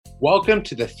Welcome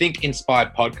to the Think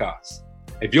Inspired podcast.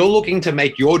 If you're looking to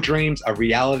make your dreams a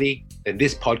reality, then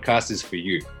this podcast is for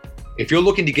you. If you're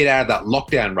looking to get out of that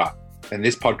lockdown rut, then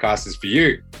this podcast is for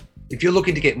you. If you're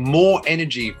looking to get more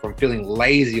energy from feeling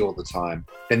lazy all the time,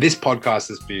 then this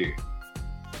podcast is for you.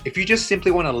 If you just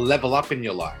simply want to level up in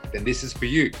your life, then this is for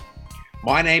you.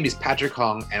 My name is Patrick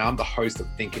Hong, and I'm the host of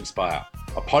Think Inspire,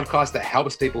 a podcast that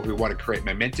helps people who want to create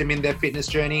momentum in their fitness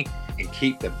journey and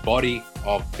keep the body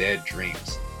of their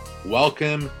dreams.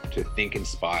 Welcome to Think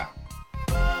Inspire.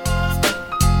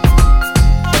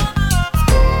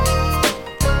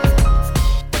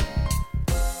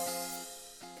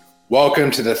 Welcome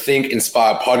to the Think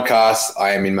Inspire podcast.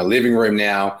 I am in my living room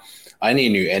now. I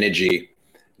need new energy.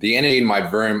 The energy in my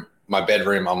room, my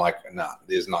bedroom, I'm like, nah,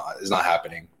 it's not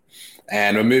happening.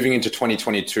 And we're moving into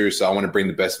 2022, so I want to bring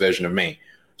the best version of me.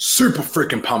 Super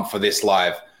freaking pumped for this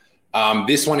live.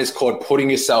 This one is called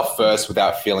Putting Yourself First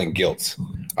Without Feeling Guilt.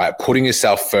 All right, putting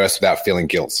yourself first without feeling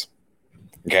guilt.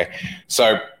 Okay,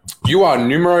 so you are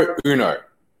numero uno.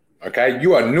 Okay,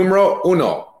 you are numero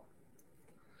uno.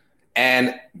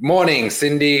 And morning,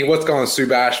 Cindy. What's going on,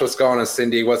 Subash? What's going on,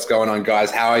 Cindy? What's going on, guys?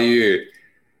 How are you?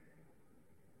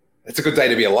 It's a good day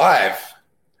to be alive.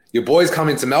 Your boys come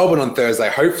into Melbourne on Thursday.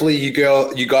 Hopefully you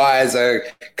guys are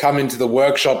coming to the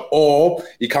workshop or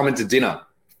you come into dinner.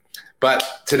 But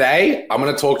today I'm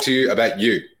going to talk to you about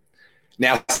you.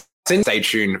 Now, stay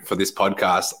tuned for this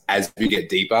podcast. As we get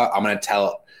deeper, I'm going to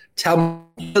tell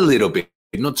you a little bit,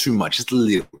 not too much, just a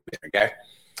little bit, okay?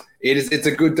 It's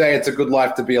a good day. It's a good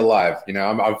life to be alive. You know,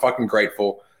 I'm fucking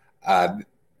grateful.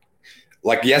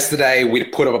 Like yesterday, we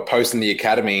put up a post in the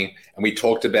academy and we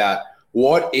talked about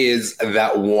what is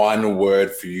that one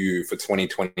word for you for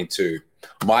 2022.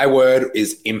 My word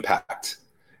is impact.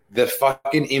 The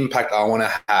fucking impact I want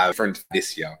to have for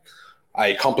this year. I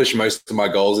accomplished most of my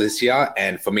goals this year,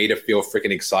 and for me to feel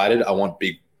freaking excited, I want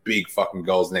big fucking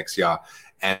goals next year.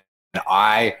 And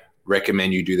I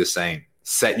recommend you do the same.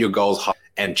 Set your goals high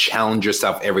and challenge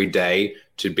yourself every day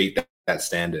to beat that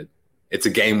standard. It's a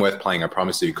game worth playing, I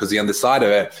promise you, because the other side of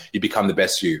it, you become the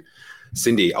best you.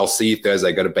 Cindy, I'll see you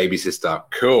Thursday. Got a baby sister.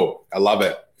 Cool. I love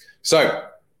it. So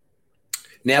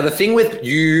now the thing with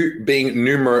you being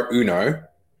numero uno,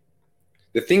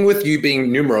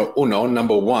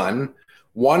 number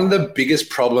one of the biggest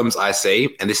problems I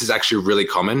see, and this is actually really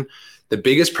common, the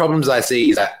biggest problems I see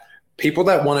is that people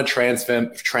that want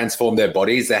to transform their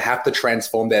bodies, they have to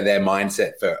transform their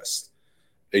mindset first.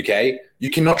 Okay? You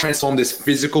cannot transform this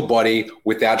physical body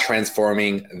without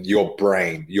transforming your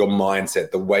brain, your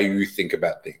mindset, the way you think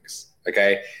about things.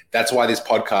 Okay? That's why this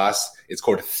podcast is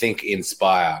called Think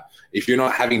Inspire. If you're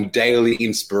not having daily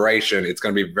inspiration, it's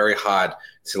going to be very hard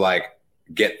to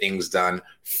get things done,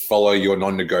 follow your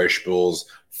non-negotiables,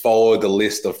 follow the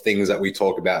list of things that we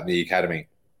talk about in the academy.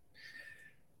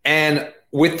 And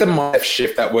with the mindset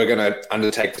shift that we're going to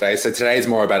undertake today, so today is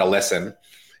more about a lesson,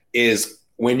 is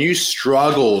when you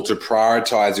struggle to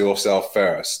prioritize yourself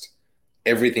first,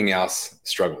 everything else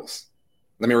struggles.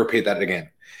 Let me repeat that again.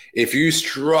 If you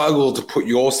struggle to put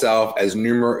yourself as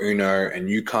numero uno and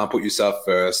you can't put yourself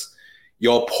first,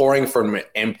 you're pouring from an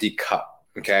empty cup,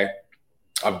 okay?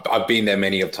 I've been there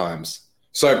many of times.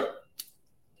 So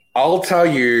I'll tell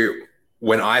you,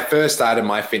 when I first started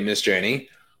my fitness journey,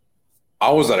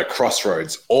 I was at a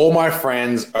crossroads. All my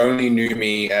friends only knew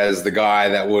me as the guy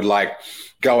that would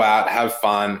go out, have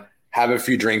fun, have a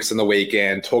few drinks on the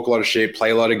weekend, talk a lot of shit, play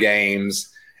a lot of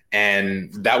games.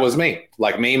 And that was me.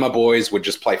 Me and my boys would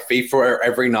just play FIFA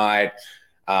every night.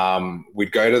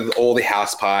 We'd go to all the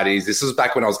house parties. This was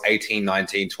back when I was 18,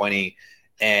 19, 20.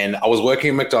 And I was working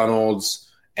at McDonald's.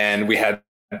 And we had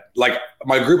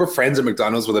my group of friends at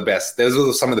McDonald's were the best. Those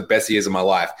were some of the best years of my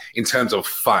life in terms of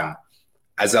fun.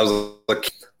 As I was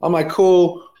I'm like,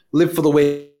 cool, live for the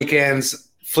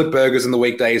weekends, flip burgers in the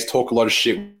weekdays, talk a lot of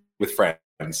shit with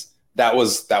friends. That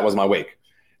was my week.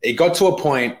 It got to a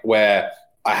point where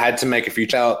I had to make a few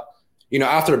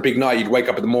after a big night, you'd wake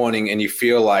up in the morning and you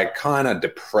feel kind of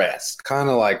depressed, kind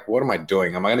of what am I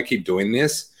doing? Am I going to keep doing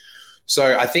this?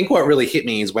 So I think what really hit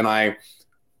me is when I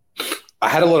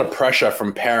had a lot of pressure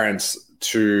from parents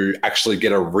to actually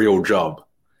get a real job.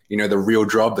 The real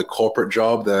job, the corporate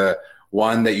job, the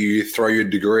one that you throw your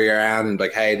degree around and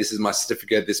hey, this is my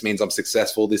certificate. This means I'm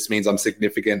successful. This means I'm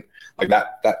significant.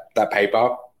 That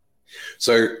paper.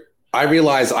 So I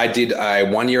realized I did a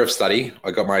 1 year of study. I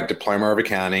got my diploma of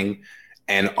accounting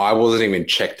and I wasn't even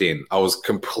checked in. I was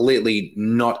completely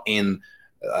not in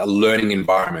a learning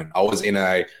environment. I was in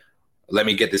let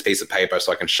me get this piece of paper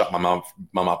so I can shut my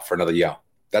mum up for another year.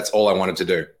 That's all I wanted to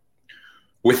do.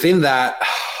 within that,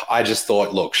 I just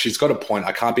thought, look, she's got a point.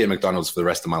 I can't be at McDonald's for the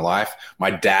rest of my life.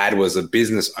 My dad was a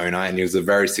business owner and he was a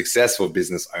very successful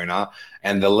business owner.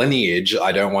 And the lineage,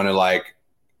 I don't want to like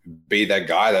be that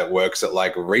guy that works at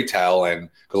like retail, and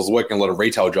because I was working a lot of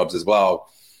retail jobs as well.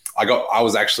 I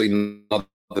was actually not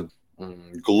the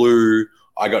glue.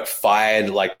 I got fired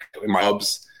like in my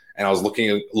jobs, and I was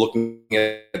looking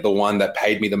at the one that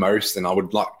paid me the most, and I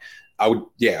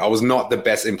was not the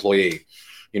best employee.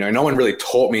 You know, no one really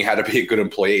taught me how to be a good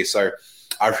employee. So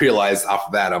I realized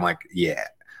after that, I'm like, yeah,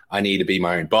 I need to be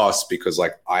my own boss, because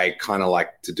like I kind of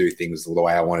like to do things the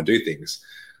way I want to do things.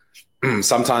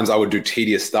 Sometimes I would do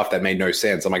tedious stuff that made no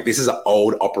sense. I'm like, this is an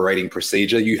old operating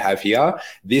procedure you have here.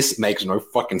 This makes no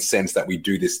fucking sense that we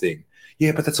do this thing.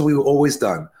 Yeah, but that's what we've always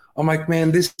done. I'm like,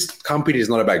 man, this company is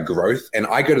not about growth. And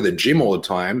I go to the gym all the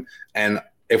time. And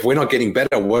if we're not getting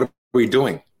better, what are we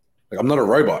doing? Like, I'm not a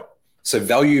robot. So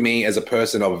value me as a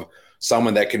person of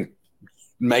someone that can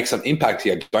make some impact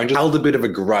here. Don't just held a bit of a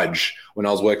grudge when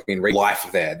I was working in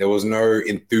life there. There was no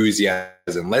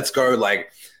enthusiasm. Let's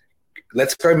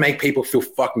go make people feel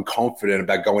fucking confident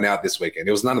about going out this weekend.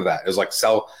 It was none of that. It was like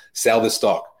sell the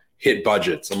stock, hit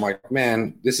budgets. I'm like,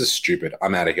 man, this is stupid.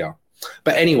 I'm out of here.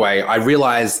 But anyway, I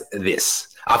realized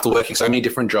this after working so many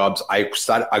different jobs. I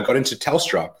got into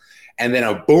Telstra, and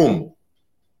then boom,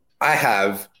 I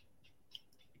have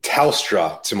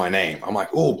Telstra to my name. I'm like,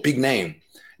 oh, big name.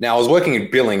 Now I was working in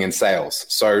billing and sales.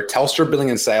 So Telstra billing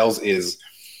and sales is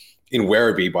in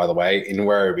Werribee, by the way,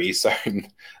 so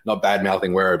not bad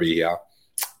mouthing Werribee here.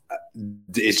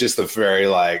 It's just a very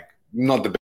like not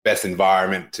the best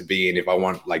environment to be in if I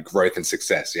want like growth and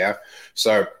success. Yeah.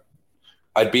 So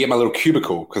I'd be at my little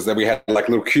cubicle, because then we had like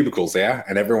little cubicles there,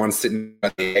 and everyone's sitting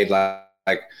at the age like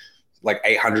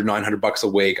 $800, $900 a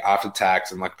week after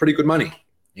tax, and like pretty good money,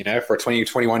 you know, for a 20,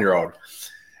 21-year-old.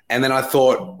 And then I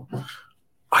thought,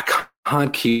 I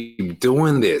can't keep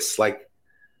doing this. Like,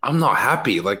 I'm not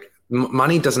happy. Like,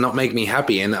 money does not make me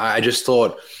happy. And I just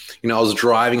thought, you know, I was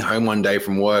driving home one day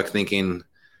from work thinking,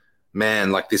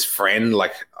 man, like this friend,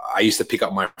 like I used to pick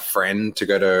up my friend to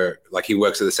go to, like he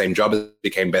works at the same job,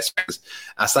 became best friends.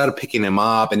 I started picking him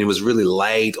up, and he was really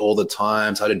late all the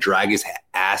time. So I had to drag his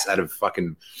ass out of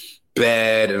fucking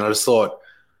bed. And I just thought,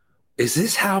 is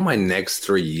this how my next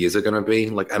 3 years are going to be?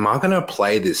 Like, am I going to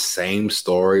play this same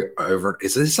story over?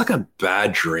 Is this like a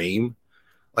bad dream?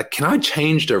 Like, can I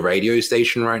change the radio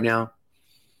station right now?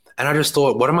 And I just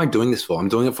thought, what am I doing this for? I'm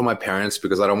doing it for my parents,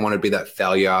 because I don't want to be that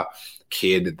failure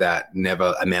kid that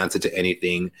never amounted to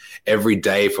anything. Every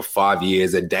day for 5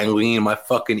 years, they're dangling in my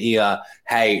fucking ear,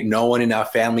 hey, no one in our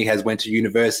family has went to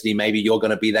university. Maybe you're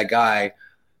going to be that guy.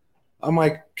 I'm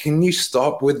like, can you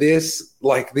stop with this?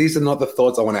 Like, these are not the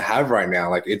thoughts I want to have right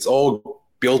now. Like, it's all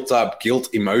built up guilt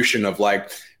emotion of like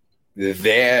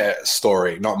their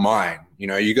story, not mine. You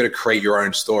know, you got to create your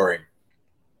own story.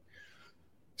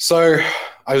 So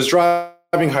I was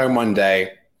driving home one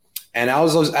day, and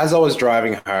as I was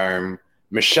driving home,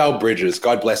 Michelle Bridges,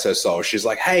 God bless her soul, she's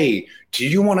like, hey, do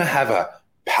you want to have a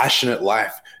passionate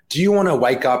life? Do you want to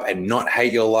wake up and not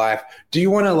hate your life? Do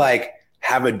you want to like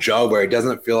have a job where it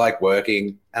doesn't feel like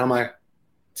working? And I'm like,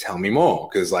 tell me more,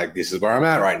 because like this is where I'm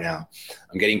at right now.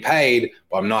 I'm getting paid,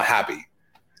 but I'm not happy.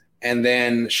 And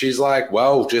then she's like,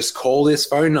 well, just call this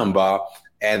phone number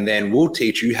and then we'll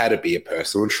teach you how to be a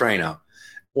personal trainer.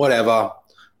 Whatever.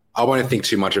 I won't think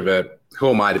too much of it. Who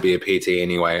am I to be a PT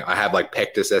anyway? I have like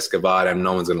pectus excavatum.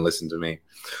 No one's going to listen to me.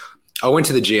 I went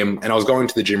to the gym, and I was going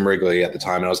to the gym regularly at the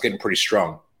time, and I was getting pretty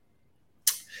strong.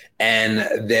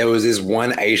 And there was this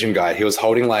one Asian guy. He was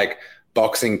holding like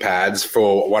boxing pads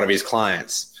for one of his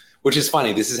clients, which is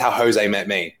funny. This is how Jose met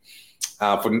me.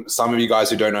 For some of you guys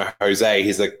who don't know Jose,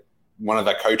 he's like one of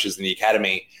the coaches in the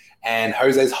academy. And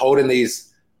Jose's holding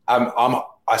these.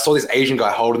 I saw this Asian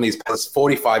guy holding these, this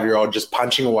 45-year-old just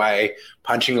punching away.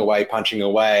 And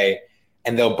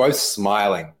they were both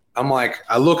smiling. I'm like,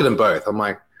 I look at them both. I'm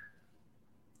like,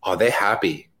 oh, they're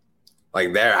happy.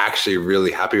 Like, they're actually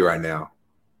really happy right now.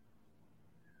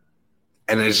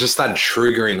 And it's just started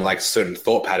triggering like certain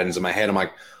thought patterns in my head. I'm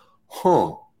like,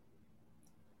 huh,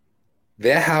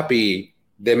 they're happy.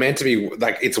 They're meant to be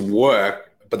like, it's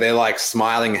work, but they're like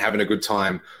smiling and having a good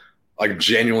time, like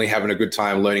genuinely having a good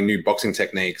time learning new boxing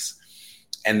techniques.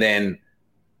 And then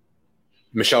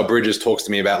Michelle Bridges talks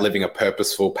to me about living a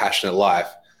purposeful, passionate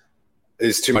life.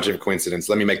 It's too much of a coincidence.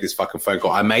 Let me make this fucking phone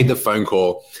call. I made the phone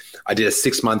call. I did a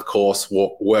 6-month course,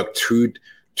 worked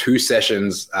two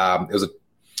sessions.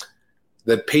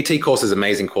 The PT course is an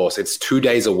amazing course. It's 2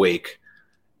 days a week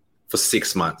for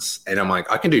 6 months. And I'm like,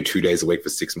 I can do 2 days a week for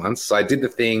 6 months. So I did the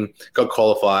thing, got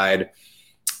qualified,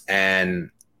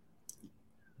 and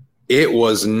it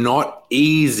was not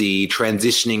easy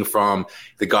transitioning from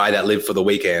the guy that lived for the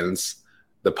weekends,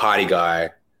 the party guy,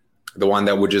 the one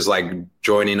that would just like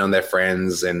join in on their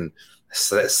friends and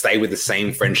stay with the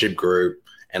same friendship group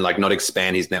and like not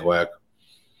expand his network.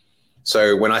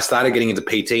 So when I started getting into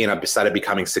PT and I started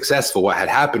becoming successful, what had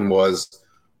happened was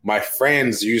my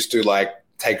friends used to like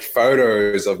take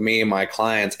photos of me and my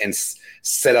clients and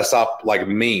set us up like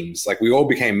memes. Like we all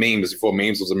became memes before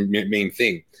memes was a meme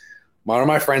thing. One of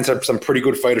my friends had some pretty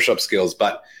good Photoshop skills,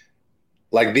 but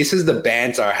like this is the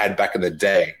banter I had back in the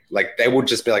day. Like they would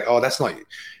just be like, oh, that's not you.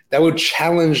 They would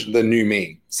challenge the new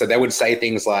meme. So they would say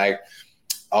things like,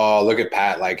 oh, look at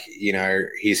Pat, like, you know,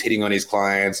 he's hitting on his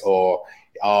clients, or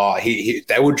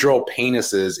they would draw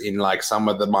penises in like some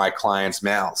of my clients'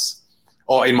 mouths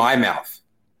or in my mouth.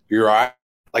 You're right.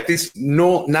 Like this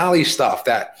gnarly stuff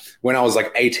that when I was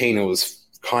like 18, it was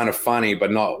kind of funny,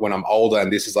 but not when I'm older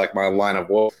and this is like my line of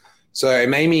work. So it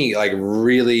made me like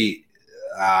really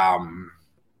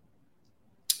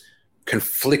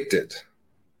conflicted.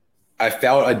 I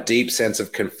felt a deep sense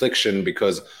of confliction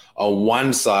because on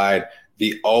one side,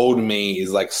 the old me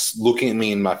is like looking at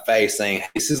me in my face saying,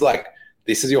 this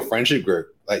is your friendship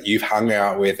group that you've hung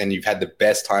out with and you've had the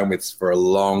best time with for a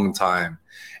long time.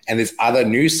 And this other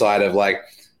new side of like,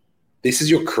 this is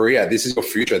your career. This is your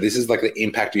future. This is like the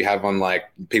impact you have on like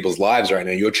people's lives right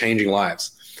now. You're changing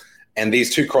lives. And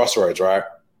these two crossroads, right?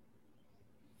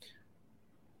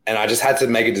 And I just had to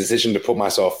make a decision to put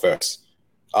myself first.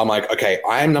 I'm like, okay,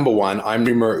 I am number one. I'm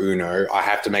numero uno. I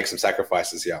have to make some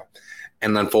sacrifices here.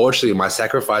 And unfortunately, my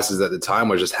sacrifices at the time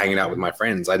were just hanging out with my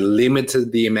friends. I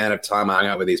limited the amount of time I hung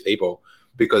out with these people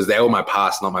because they were my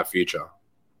past, not my future.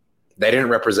 They didn't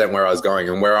represent where I was going.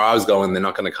 And where I was going, they're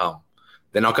not going to come.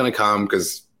 They're not going to come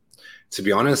because, to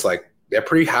be honest, like they're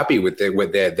pretty happy with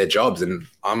their jobs, and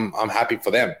I'm happy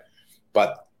for them.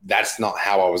 But that's not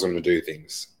how I was going to do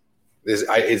things.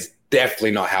 It's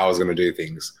definitely not how I was going to do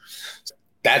things.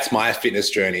 That's my fitness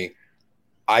journey.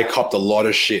 I copped a lot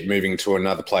of shit moving to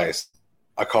another place.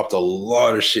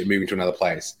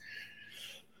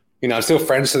 You know, I'm still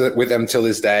friends with them till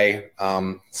this day.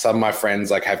 Some of my friends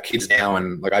like have kids now,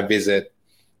 and like I visit,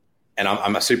 and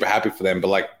I'm super happy for them. But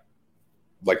like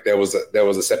there was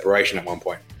a separation at one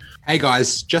point. Hey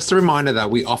guys, just a reminder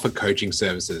that we offer coaching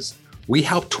services. We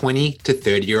help 20 to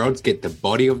 30-year-olds get the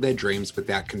body of their dreams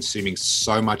without consuming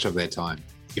so much of their time.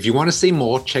 If you want to see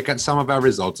more, check out some of our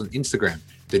results on Instagram,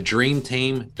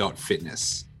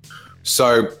 thedreamteam.fitness.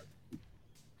 So,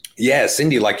 yeah,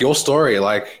 Cindy, like your story,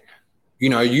 like, you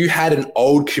know, you had an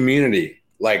old community,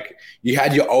 like you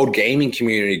had your old gaming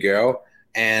community, girl,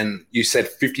 and you said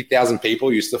 50,000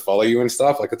 people used to follow you and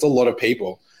stuff. Like it's a lot of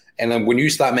people. And then when you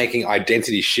start making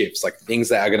identity shifts, like things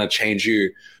that are going to change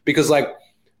you, because like,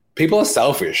 people are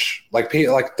selfish. Like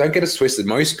don't get us twisted.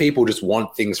 Most people just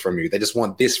want things from you. They just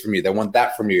want this from you. They want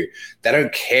that from you. They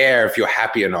don't care if you're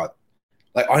happy or not.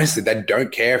 Like, honestly, they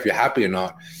don't care if you're happy or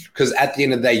not. Because at the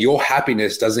end of the day, your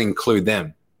happiness doesn't include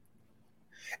them.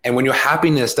 And when your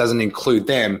happiness doesn't include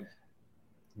them,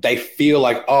 they feel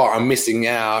like, oh, I'm missing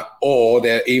out. Or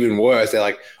they're even worse. They're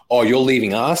like, oh, you're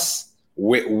leaving us.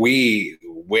 We're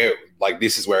like,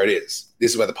 this is where it is.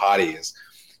 This is where the party is.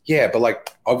 Yeah, but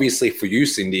like obviously for you,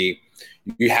 Cindy,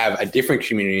 you have a different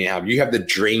community now. You have the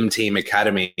Dream Team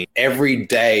Academy every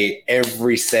day,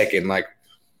 every second. Like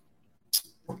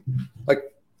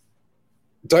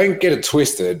don't get it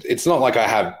twisted. It's not like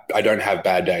I don't have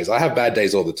bad days. I have bad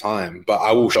days all the time, but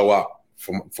I will show up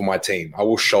for my team. I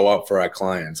will show up for our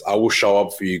clients. I will show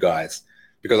up for you guys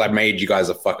because I made you guys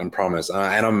a fucking promise, and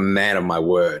I'm a man of my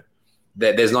word.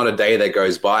 There's not a day that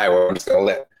goes by where I'm just gonna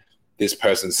let this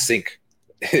person sink.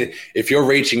 If you're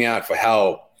reaching out for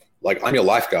help, like I'm your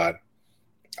lifeguard,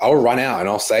 I'll run out and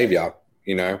I'll save you,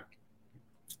 you know?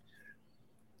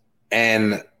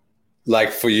 And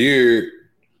like for you,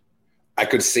 I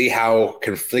could see how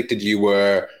conflicted you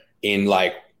were in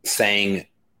like saying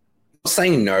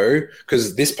no,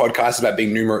 because this podcast is about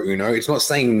being numero uno. It's not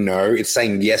saying no, it's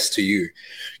saying yes to you.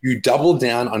 You double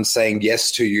down on saying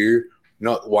yes to you,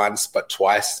 not once, but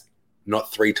twice,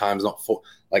 not 3 times, not 4.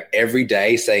 Like every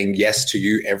day, saying yes to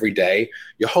you every day,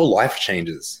 your whole life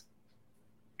changes.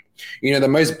 You know, the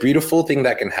most beautiful thing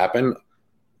that can happen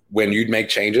when you make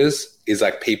changes is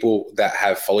like people that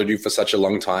have followed you for such a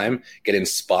long time get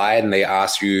inspired and they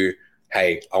ask you,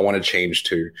 hey, I want to change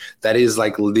too. That is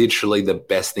like literally the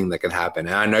best thing that can happen.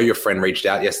 And I know your friend reached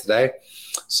out yesterday.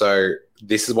 So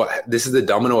this is the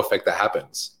domino effect that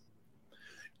happens.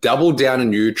 Double down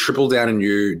on you, triple down on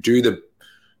you,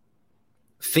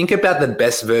 think about the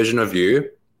best version of you.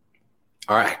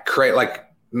 All right,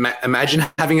 imagine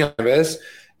having a service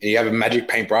and you have a magic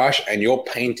paintbrush and you're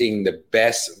painting the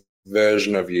best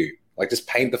version of you. Like, just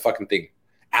paint the fucking thing,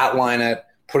 outline it,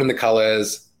 put in the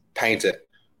colors, paint it.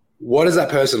 What does that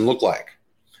person look like?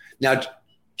 Now,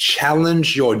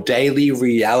 challenge your daily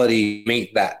reality,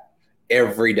 meet that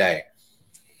every day.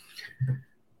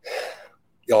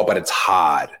 Oh, but it's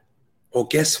hard. Well,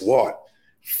 guess what?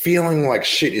 Feeling like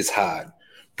shit is hard.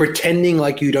 Pretending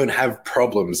like you don't have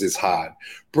problems is hard.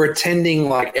 Pretending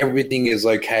like everything is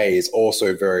okay is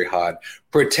also very hard.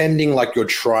 Pretending like you're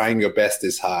trying your best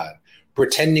is hard.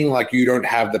 Pretending like you don't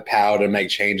have the power to make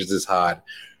changes is hard.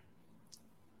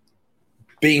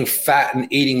 Being fat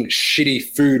and eating shitty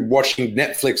food, watching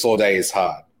Netflix all day is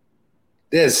hard.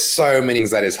 There's so many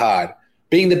things that is hard.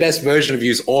 Being the best version of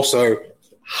you is also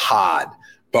hard,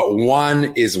 but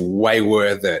one is way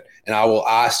worth it. And I will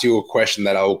ask you a question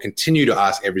that I will continue to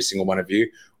ask every single one of you.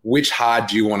 Which hard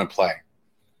do you want to play?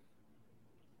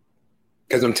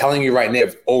 Because I'm telling you right now,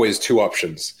 there's always two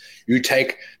options. You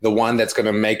take the one that's going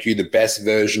to make you the best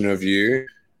version of you.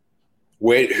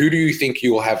 Who do you think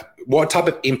you will have? What type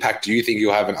of impact do you think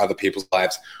you'll have in other people's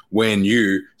lives when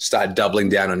you start doubling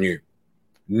down on you?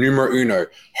 Numero uno,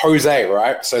 Jose,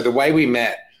 right? So the way we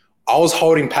met, I was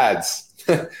holding pads.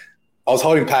 I was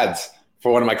holding pads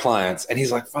for one of my clients, and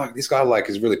he's like, fuck, this guy like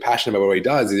is really passionate about what he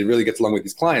does. He really gets along with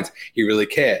his clients. He really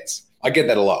cares. I get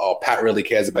that a lot. Oh, Pat really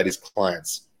cares about his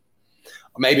clients.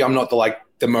 Maybe I'm not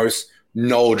the most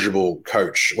knowledgeable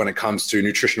coach when it comes to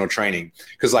nutritional training,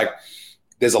 because like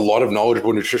there's a lot of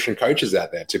knowledgeable nutrition coaches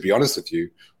out there, to be honest with you.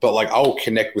 But like, I'll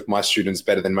connect with my students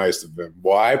better than most of them.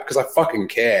 Why? Because I fucking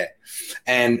care.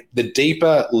 And the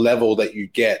deeper level that you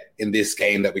get in this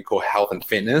game that we call health and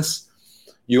fitness,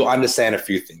 you'll understand a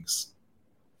few things.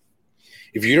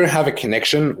 If you don't have a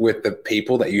connection with the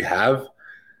people that you have,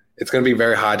 it's going to be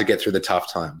very hard to get through the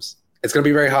tough times. It's going to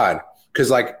be very hard because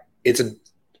like it's a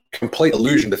complete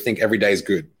illusion to think every day is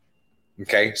good.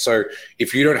 Okay. So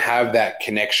if you don't have that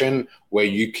connection where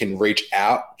you can reach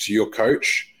out to your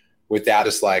coach without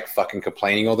just like fucking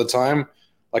complaining all the time,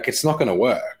 like it's not going to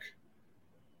work.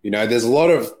 You know, there's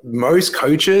most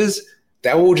coaches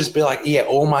that will just be like, yeah,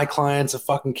 all my clients are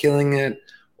fucking killing it.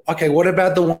 Okay. What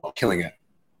about the one killing it?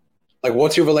 Like,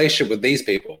 what's your relationship with these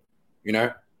people? You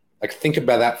know, like think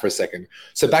about that for a second.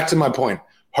 So back to my point,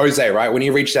 Jose, right? When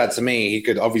he reached out to me, he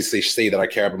could obviously see that I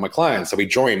care about my clients. So he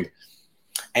joined.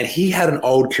 And he had an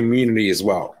old community as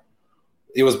well.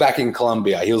 It was back in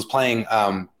Colombia. He was playing,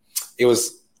 it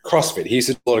was CrossFit. He used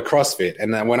to do a lot of CrossFit.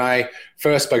 And then when I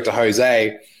first spoke to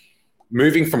Jose,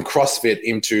 moving from CrossFit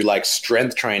into like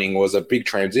strength training was a big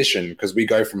transition because we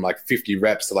go from like 50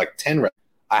 reps to like 10 reps.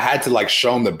 I had to like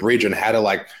show him the bridge and how to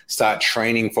like start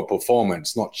training for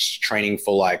performance, not just training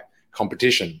for like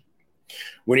competition.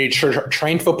 When you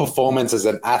train for performance as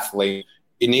an athlete,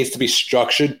 it needs to be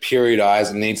structured,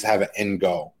 periodized, and needs to have an end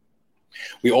goal.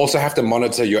 We also have to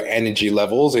monitor your energy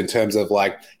levels in terms of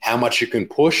like how much you can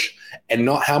push and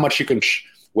not how much you can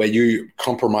where you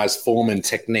compromise form and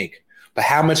technique, but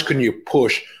how much can you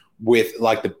push with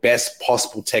like the best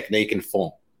possible technique and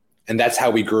form. And that's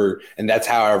how we grew. And that's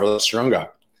how I was stronger.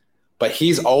 But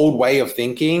his old way of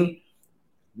thinking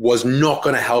was not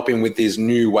going to help him with his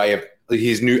new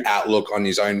outlook on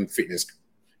his own fitness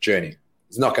journey.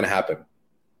 It's not going to happen.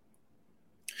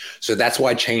 So that's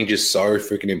why change is so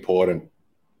freaking important.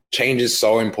 Change is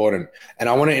so important. And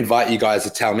I want to invite you guys to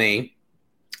tell me,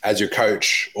 as your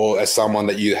coach or as someone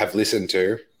that you have listened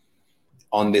to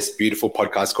on this beautiful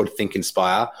podcast called Think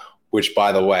Inspire, which,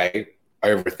 by the way,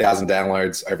 over 1,000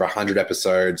 downloads, over 100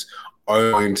 episodes,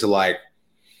 owing to like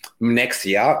next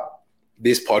year,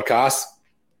 this podcast,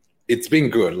 it's been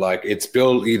good. Like it's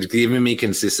given me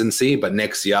consistency, but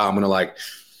next year I'm going to like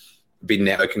be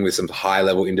networking with some high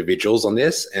level individuals on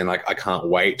this. And like, I can't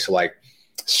wait to like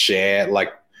share,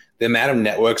 like the amount of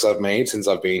networks I've made since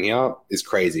I've been here is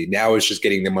crazy. Now it's just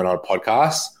getting them on our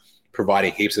podcast,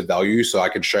 providing heaps of value so I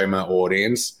can show my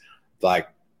audience, like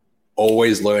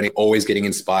always learning, always getting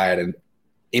inspired and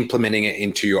implementing it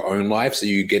into your own life. So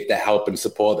you get the help and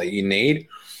support that you need.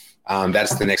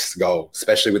 That's the next goal,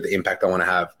 especially with the impact I want to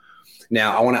have.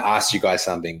 Now I want to ask you guys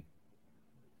something.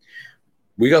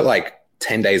 We got like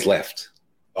 10 days left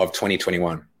of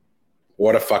 2021.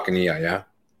 What a fucking year, yeah?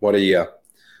 What a year.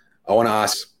 I want to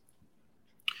ask,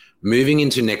 moving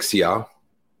into next year,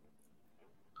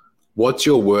 what's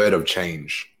your word of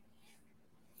change?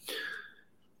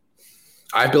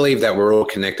 I believe that we're all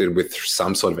connected with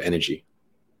some sort of energy.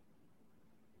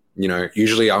 You know,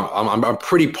 usually I'm a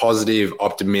pretty positive,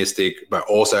 optimistic, but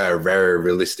also a very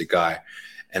realistic guy.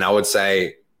 And I would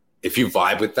say, if you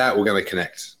vibe with that, we're going to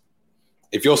connect.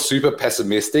 if you're super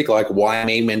pessimistic, like why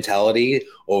me mentality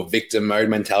or victim mode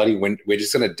mentality, when we're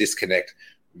just going to disconnect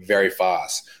very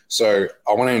fast. So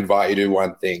I want to invite you to do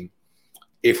one thing.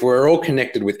 If we're all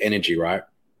connected with energy, right?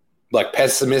 Like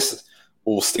pessimists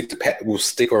will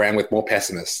stick around with more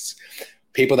pessimists.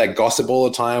 People that gossip all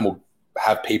the time will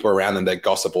have people around them that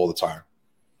gossip all the time.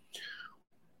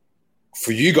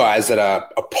 For you guys that are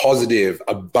a positive,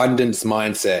 abundance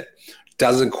mindset,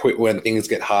 doesn't quit when things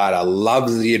get harder,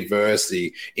 loves the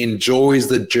adversity, enjoys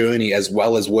the journey as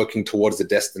well as working towards the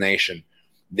destination.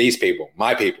 These people,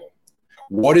 my people,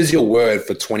 what is your word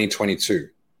for 2022?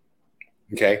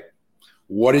 Okay.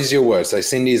 What is your word? So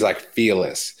Cindy's like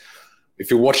fearless. If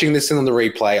you're watching this on the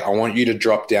replay, I want you to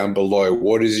drop down below.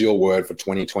 What is your word for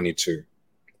 2022?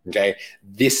 Okay.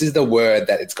 This is the word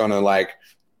that it's going to like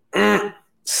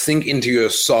sink into your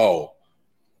soul.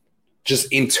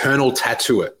 Just internal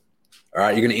tattoo it. All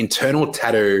right. You're going to internal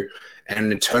tattoo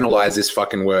and internalize this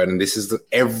fucking word. And this is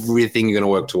everything you're going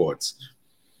to work towards.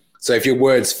 So if your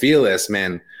word's fearless,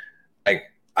 man, like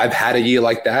I've had a year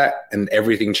like that and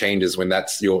everything changes when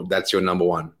that's your number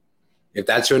one. If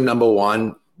that's your number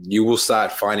one, you will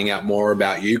start finding out more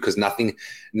about you because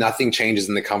nothing changes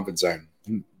in the comfort zone.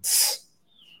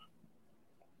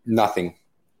 Nothing.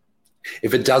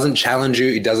 If it doesn't challenge you,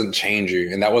 it doesn't change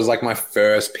you. And that was like my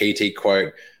first PT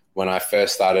quote when I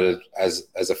first started as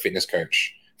a fitness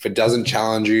coach. If it doesn't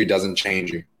challenge you, it doesn't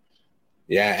change you.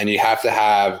 Yeah, and you have to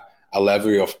have a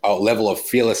level of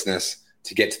fearlessness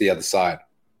to get to the other side.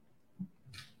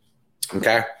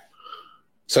 Okay?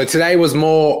 So today was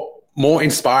more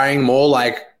inspiring, more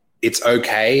like it's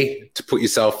okay to put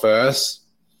yourself first.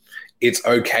 It's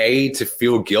okay to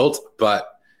feel guilt, but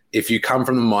if you come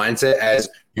from the mindset as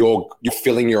you're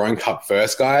filling your own cup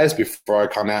first, guys, before I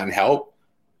come out and help,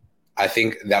 I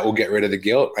think that will get rid of the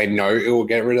guilt. I know it will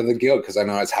get rid of the guilt because I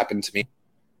know it's happened to me.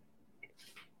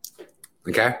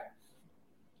 Okay?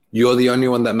 You're the only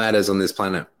one that matters on this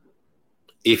planet.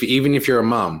 Even if you're a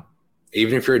mom,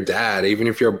 even if you're a dad, even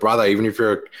if you're a brother, even if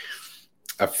you're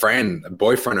a friend, a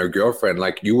boyfriend or girlfriend,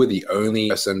 like you were the only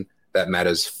person that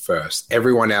matters first.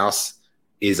 Everyone else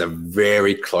is a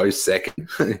very close second.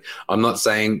 I'm not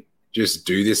saying just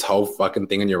do this whole fucking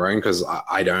thing on your own because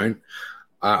I don't.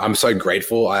 I'm so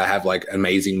grateful. I have like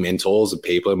amazing mentors of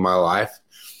people in my life.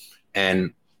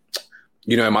 And,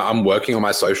 you know, I'm working on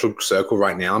my social circle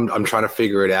right now. I'm trying to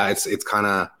figure it out. It's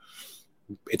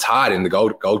hard in the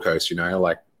Gold Coast, you know,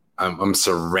 like I'm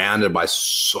surrounded by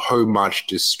so much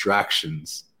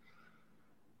distractions.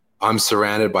 But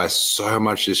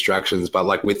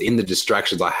like within the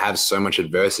distractions, I have so much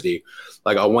adversity.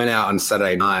 Like I went out on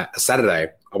Saturday.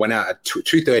 I went out at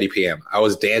 2:30 p.m. I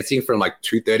was dancing from like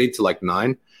 2:30 to like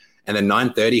 9, and then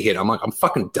 9:30 hit. I'm like, I'm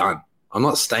fucking done. I'm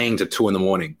not staying to 2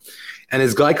 a.m. And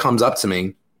this guy comes up to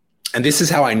me, and this is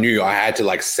how I knew I had to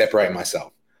like separate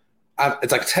myself.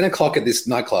 It's like 10 o'clock at this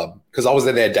nightclub because I was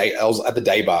at the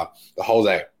day bar the whole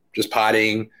day, just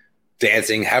partying,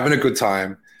 dancing, having a good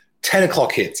time. 10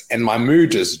 o'clock hits and my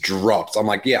mood just drops. I'm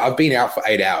like, yeah, I've been out for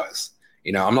 8 hours.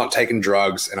 You know, I'm not taking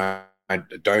drugs and I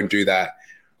don't do that.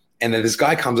 And then this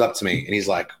guy comes up to me and he's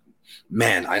like,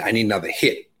 man, I need another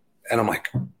hit. And I'm like,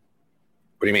 what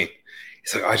do you mean?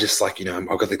 He's like, I just like, you know,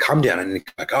 I've got the come down. And he's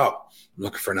like, oh, I'm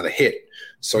looking for another hit.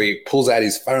 So he pulls out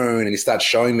his phone and he starts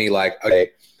showing me like,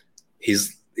 okay,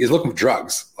 he's looking for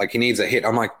drugs. Like he needs a hit.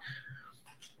 I'm like,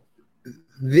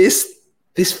 this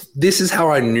is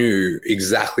how I knew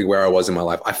exactly where I was in my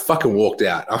life. I fucking walked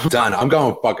out. I'm done. I'm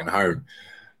going fucking home.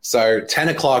 So 10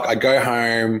 o'clock, I go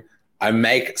home. I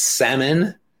make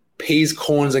salmon, peas,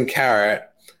 corns, and carrot.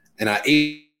 And I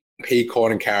eat pea,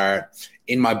 corn, and carrot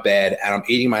in my bed. And I'm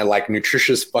eating my like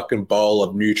nutritious fucking bowl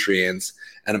of nutrients.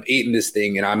 And I'm eating this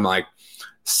thing. And I'm like,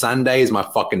 Sunday is my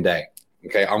fucking day.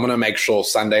 Okay. I'm going to make sure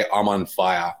Sunday I'm on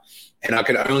fire. And I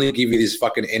can only give you this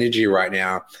fucking energy right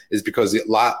now is because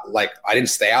like I didn't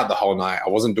stay out the whole night. I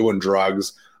wasn't doing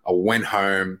drugs. I went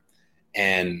home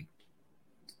and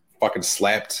fucking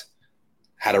slept,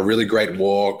 had a really great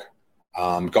walk,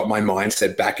 got my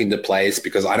mindset back into place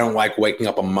because I don't like waking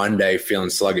up on Monday feeling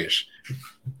sluggish.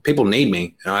 People need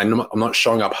me and I'm not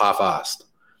showing up half-assed.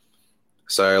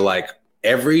 So like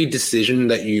every decision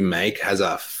that you make has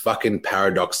a fucking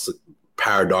paradox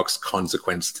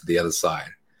consequence to the other side.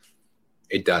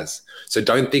 It does. So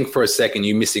don't think for a second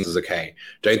you missing is okay.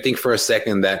 Don't think for a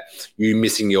second that you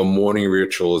missing your morning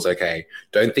ritual is okay.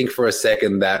 Don't think for a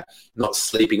second that not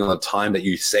sleeping on the time that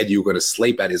you said you were going to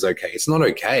sleep at is okay. It's not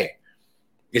okay.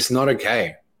 It's not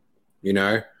okay. You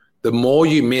know, the more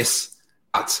you miss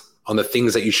out on the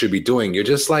things that you should be doing, you're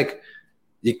just like,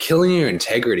 you're killing your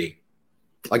integrity.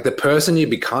 Like the person you're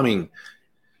becoming,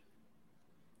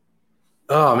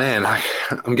 Oh man,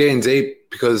 I'm getting deep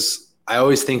because I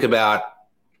always think about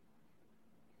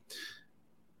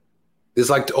there's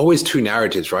like always two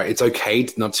narratives, right? It's okay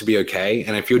not to be okay.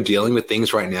 And if you're dealing with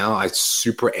things right now, I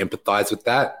super empathize with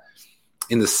that.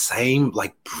 In the same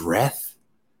like breath,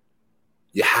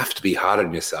 you have to be hard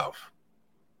on yourself,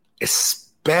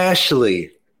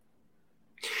 especially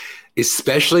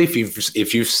if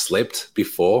you've slipped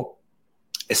before,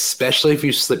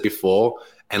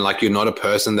 and like you're not a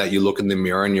person that you look in the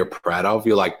mirror and you're proud of.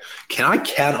 You're like, can I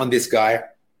count on this guy?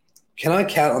 Can I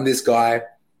count on this guy?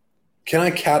 Can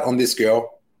I count on this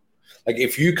girl? Like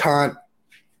if you can't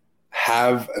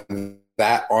have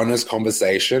that honest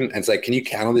conversation and say, can you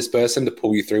count on this person to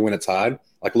pull you through when it's hard?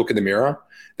 Like look in the mirror.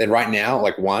 Then right now,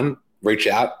 like one, reach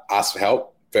out, ask for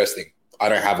help. First thing, I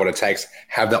don't have what it takes.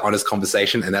 Have that honest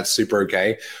conversation and that's super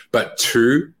okay. But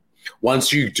two,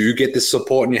 once you do get the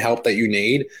support and the help that you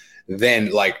need,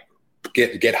 then like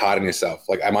get hard on yourself.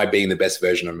 Like, am I being the best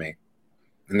version of me?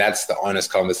 And that's the honest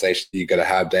conversation you got to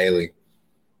have daily.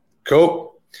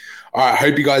 Cool. All right. I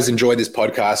hope you guys enjoyed this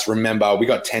podcast. Remember, we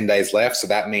got 10 days left. So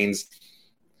that means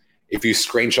if you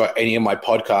screenshot any of my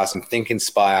podcasts and Think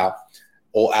Inspire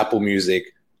or Apple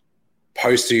Music,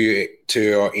 post to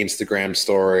your Instagram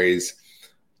stories,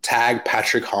 tag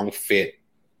Patrick Hong Fit.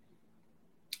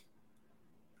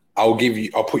 I'll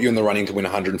put you in the running to win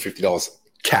 $150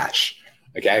 cash.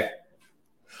 Okay.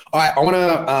 All right. I want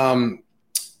to,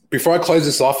 before I close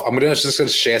this off, I'm just going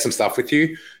to share some stuff with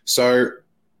you. So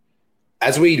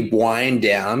as we wind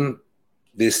down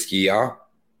this year,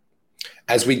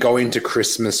 as we go into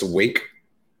Christmas week,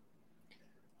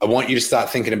 I want you to start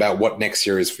thinking about what next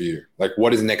year is for you. Like,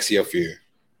 what is next year for you?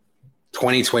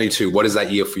 2022, what is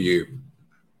that year for you?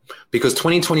 Because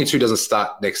 2022 doesn't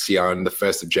start next year on the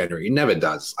 1st of January. It never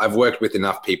does. I've worked with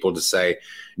enough people to say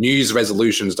New Year's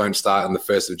resolutions don't start on the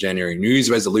 1st of January. New Year's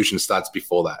resolution starts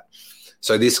before that.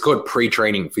 So this is called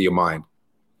pre-training for your mind.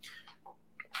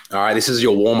 All right, this is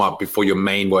your warm-up before your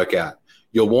main workout.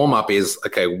 Your warm-up is,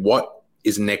 okay, what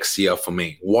is next year for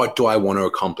me? What do I want to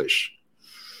accomplish?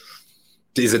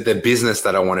 Is it the business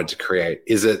that I wanted to create?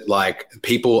 Is it like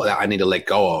people that I need to let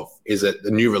go of? Is it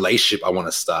the new relationship I want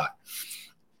to start?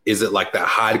 Is it like that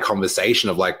hard conversation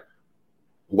of like,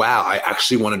 wow, I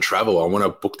actually want to travel. I want to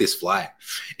book this flight.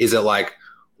 Is it like,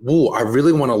 whoa, I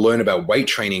really want to learn about weight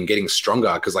training, getting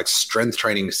stronger because like strength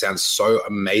training sounds so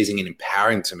amazing and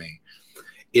empowering to me.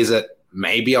 Is it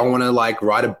maybe I want to like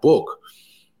write a book?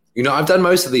 You know, I've done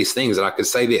most of these things and I could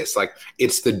say this, like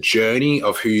it's the journey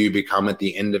of who you become at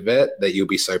the end of it that you'll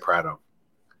be so proud of.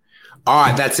 All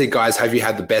right, that's it, guys. Have you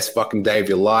had the best fucking day of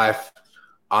your life?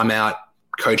 I'm out.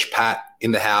 Coach Pat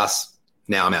in the house.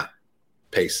 Now I'm out.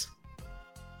 Peace.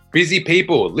 Busy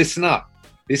people, listen up.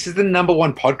 This is the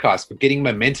 #1 podcast for getting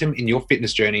momentum in your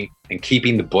fitness journey and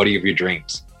keeping the body of your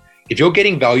dreams. If you're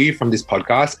getting value from this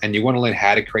podcast and you want to learn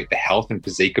how to create the health and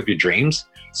physique of your dreams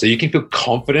so you can feel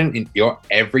confident in your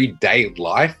everyday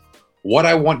life, what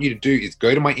I want you to do is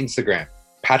go to my Instagram,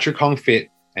 Patrick Hong Fit,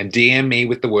 and DM me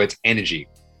with the words energy.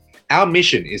 Our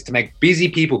mission is to make busy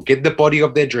people get the body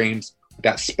of their dreams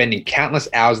without spending countless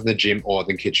hours in the gym or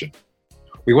the kitchen.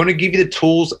 We want to give you the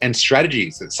tools and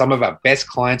strategies that some of our best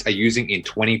clients are using in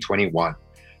 2021.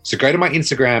 So go to my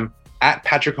Instagram,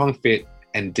 @Patrick Hong Fit,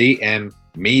 and DM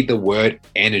me the word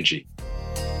energy.